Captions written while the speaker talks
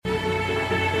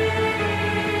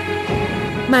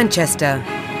Manchester.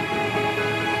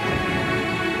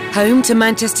 Home to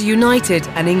Manchester United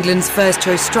and England's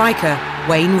first-choice striker,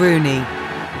 Wayne Rooney.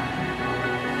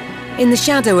 In the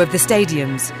shadow of the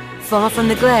stadiums, far from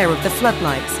the glare of the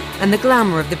floodlights and the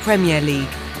glamour of the Premier League,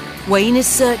 Wayne is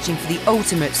searching for the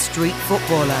ultimate street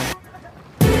footballer.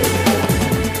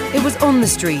 It was on the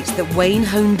streets that Wayne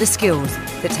honed the skills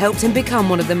that helped him become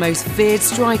one of the most feared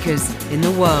strikers in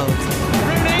the world.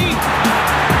 Rooney,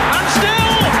 and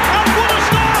still, and what a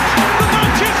start for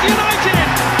Manchester United!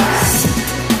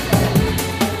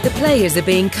 The players are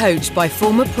being coached by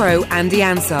former pro Andy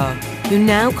Ansar, who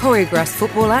now choreographs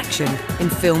football action in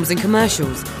films and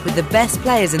commercials with the best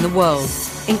players in the world,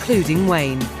 including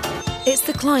Wayne. It's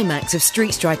the climax of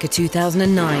Street Striker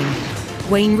 2009.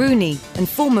 Wayne Rooney and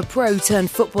former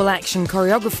pro-turned-football action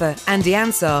choreographer Andy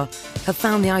Ansar have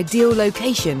found the ideal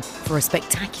location for a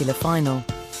spectacular final.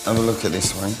 Have a look at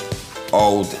this, Wayne.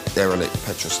 Old, derelict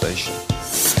petrol station.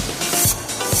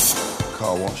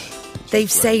 Car wash.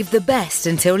 They've saved the best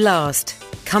until last,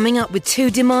 coming up with two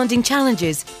demanding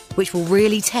challenges which will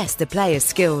really test the players'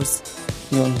 skills.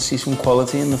 You want to see some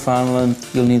quality in the final and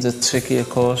you'll need a trickier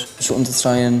course, something to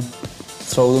try and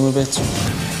throw them a bit.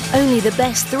 Only the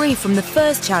best three from the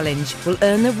first challenge will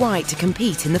earn the right to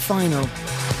compete in the final.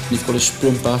 You've got to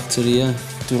sprint back to the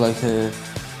do like a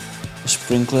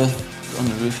sprinkler on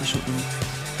the roof or something.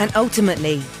 And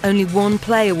ultimately, only one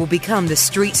player will become the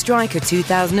Street Striker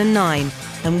 2009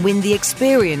 and win the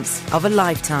experience of a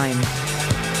lifetime.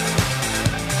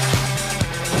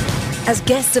 As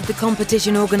guests of the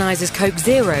competition organisers Coke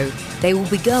Zero, they will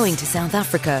be going to South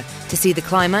Africa to see the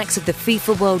climax of the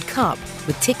FIFA World Cup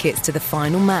with tickets to the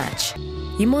final match.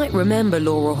 You might remember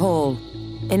Laura Hall.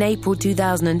 In April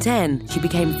 2010, she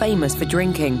became famous for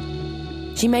drinking.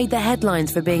 She made the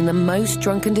headlines for being the most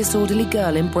drunk and disorderly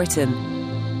girl in Britain.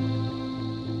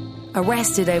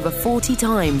 Arrested over 40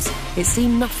 times, it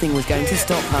seemed nothing was going to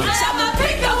stop her.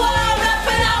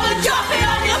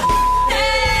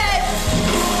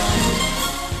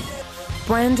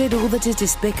 Branded all that is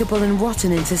despicable and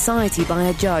rotten in society by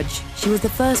a judge, she was the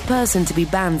first person to be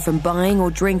banned from buying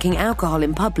or drinking alcohol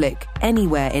in public,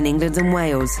 anywhere in England and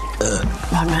Wales.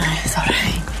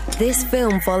 Sorry. This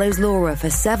film follows Laura for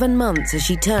 7 months as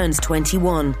she turns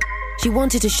 21. She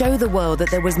wanted to show the world that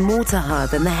there was more to her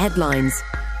than the headlines.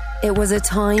 It was a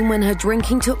time when her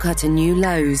drinking took her to new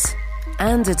lows,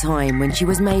 and a time when she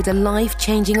was made a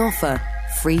life-changing offer,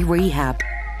 free rehab.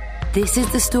 This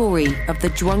is the story of the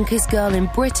drunkest girl in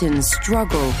Britain's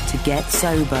struggle to get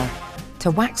sober.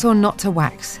 To wax or not to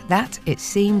wax, that, it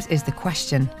seems, is the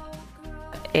question.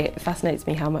 It fascinates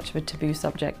me how much of a taboo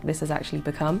subject this has actually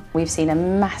become. We've seen a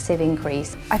massive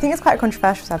increase. I think it's quite a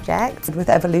controversial subject. With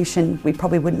evolution, we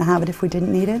probably wouldn't have it if we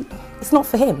didn't need it. It's not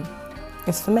for him,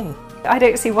 it's for me. I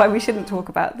don't see why we shouldn't talk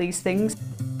about these things.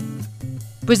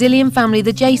 Brazilian family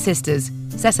the J Sisters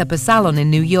set up a salon in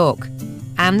New York.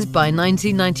 And by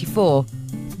 1994,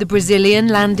 the Brazilian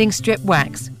landing strip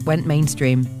wax went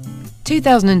mainstream.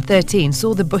 2013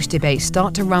 saw the Bush debate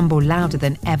start to rumble louder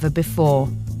than ever before.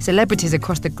 Celebrities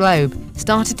across the globe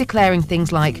started declaring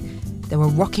things like, "They were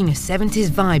rocking a 70s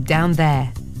vibe down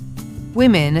there."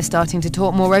 Women are starting to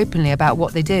talk more openly about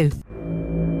what they do.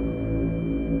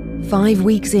 5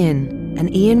 weeks in,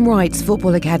 and Ian Wright's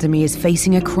football academy is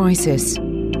facing a crisis.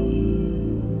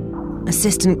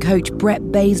 Assistant coach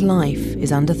Brett Bay's life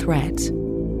is under threat.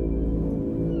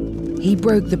 He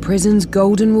broke the prison's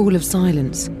golden rule of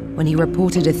silence when he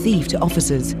reported a thief to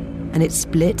officers, and it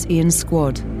split Ian's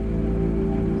squad.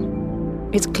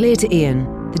 It's clear to Ian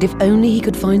that if only he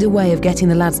could find a way of getting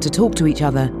the lads to talk to each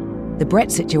other, the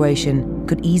Brett situation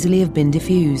could easily have been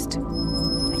diffused.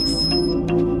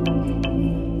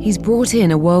 He's brought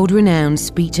in a world-renowned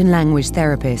speech and language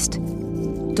therapist.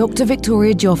 Dr.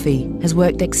 Victoria Joffe has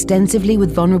worked extensively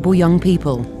with vulnerable young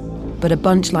people, but a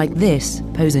bunch like this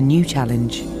pose a new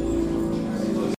challenge.